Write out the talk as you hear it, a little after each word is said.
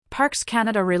Parks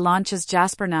Canada relaunches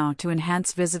JasperNow to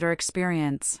enhance visitor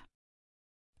experience.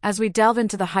 As we delve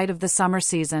into the height of the summer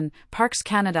season, Parks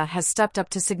Canada has stepped up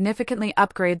to significantly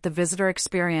upgrade the visitor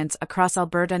experience across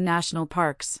Alberta national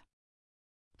parks.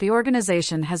 The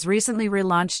organization has recently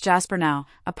relaunched JasperNow,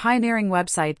 a pioneering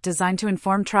website designed to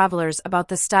inform travelers about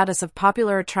the status of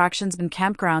popular attractions and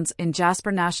campgrounds in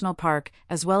Jasper National Park,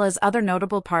 as well as other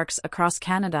notable parks across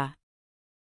Canada.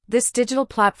 This digital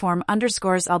platform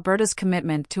underscores Alberta's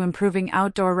commitment to improving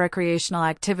outdoor recreational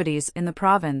activities in the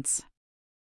province.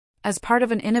 As part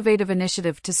of an innovative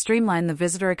initiative to streamline the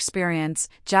visitor experience,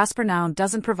 JasperNow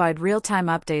doesn't provide real-time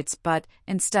updates but,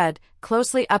 instead,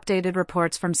 closely updated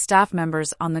reports from staff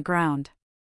members on the ground.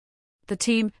 The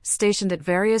team, stationed at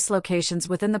various locations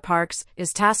within the parks,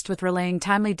 is tasked with relaying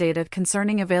timely data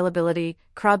concerning availability,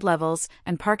 crowd levels,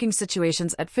 and parking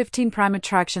situations at 15 prime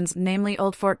attractions, namely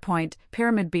Old Fort Point,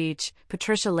 Pyramid Beach,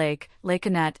 Patricia Lake, Lake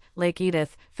Annette, Lake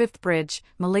Edith, Fifth Bridge,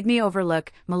 Maligny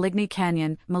Overlook, Maligny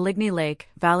Canyon, Maligny Lake,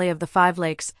 Valley of the Five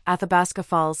Lakes, Athabasca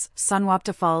Falls,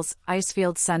 Sunwapta Falls,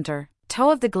 Icefield Center,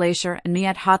 Toe of the Glacier and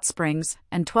Miette Hot Springs,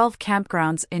 and 12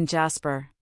 campgrounds in Jasper.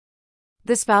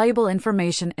 This valuable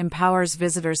information empowers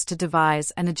visitors to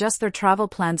devise and adjust their travel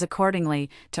plans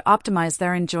accordingly to optimize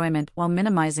their enjoyment while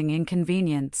minimizing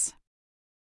inconvenience.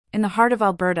 In the heart of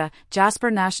Alberta,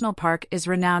 Jasper National Park is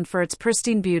renowned for its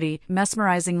pristine beauty,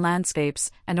 mesmerizing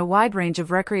landscapes, and a wide range of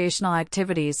recreational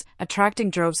activities, attracting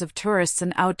droves of tourists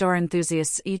and outdoor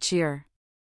enthusiasts each year.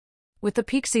 With the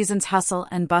peak season's hustle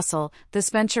and bustle,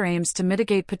 this venture aims to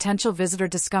mitigate potential visitor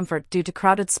discomfort due to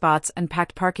crowded spots and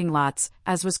packed parking lots,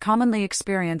 as was commonly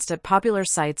experienced at popular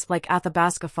sites like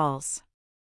Athabasca Falls.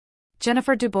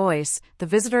 Jennifer Dubois, the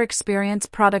Visitor Experience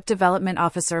Product Development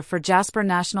Officer for Jasper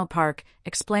National Park,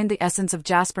 explained the essence of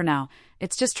JasperNow.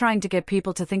 It's just trying to get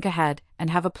people to think ahead and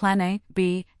have a plan A,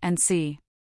 B, and C.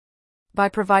 By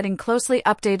providing closely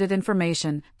updated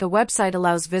information, the website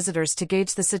allows visitors to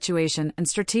gauge the situation and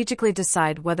strategically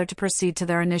decide whether to proceed to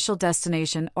their initial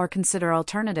destination or consider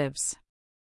alternatives.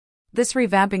 This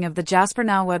revamping of the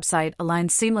JasperNow website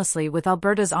aligns seamlessly with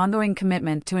Alberta's ongoing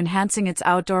commitment to enhancing its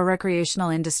outdoor recreational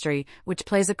industry, which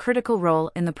plays a critical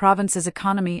role in the province's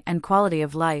economy and quality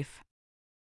of life.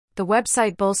 The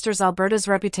website bolsters Alberta's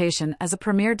reputation as a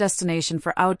premier destination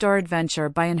for outdoor adventure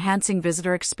by enhancing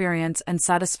visitor experience and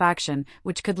satisfaction,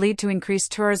 which could lead to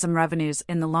increased tourism revenues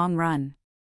in the long run.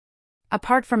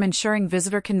 Apart from ensuring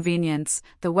visitor convenience,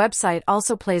 the website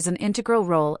also plays an integral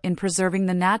role in preserving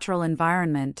the natural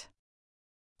environment.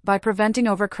 By preventing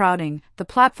overcrowding, the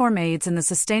platform aids in the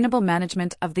sustainable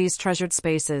management of these treasured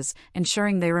spaces,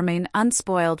 ensuring they remain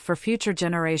unspoiled for future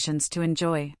generations to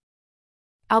enjoy.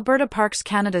 Alberta Parks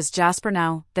Canada's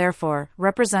JasperNow, therefore,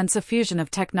 represents a fusion of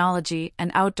technology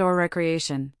and outdoor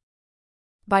recreation.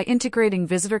 By integrating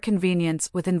visitor convenience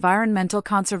with environmental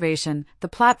conservation, the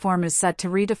platform is set to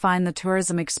redefine the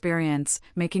tourism experience,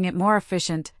 making it more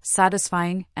efficient,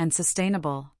 satisfying, and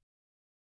sustainable.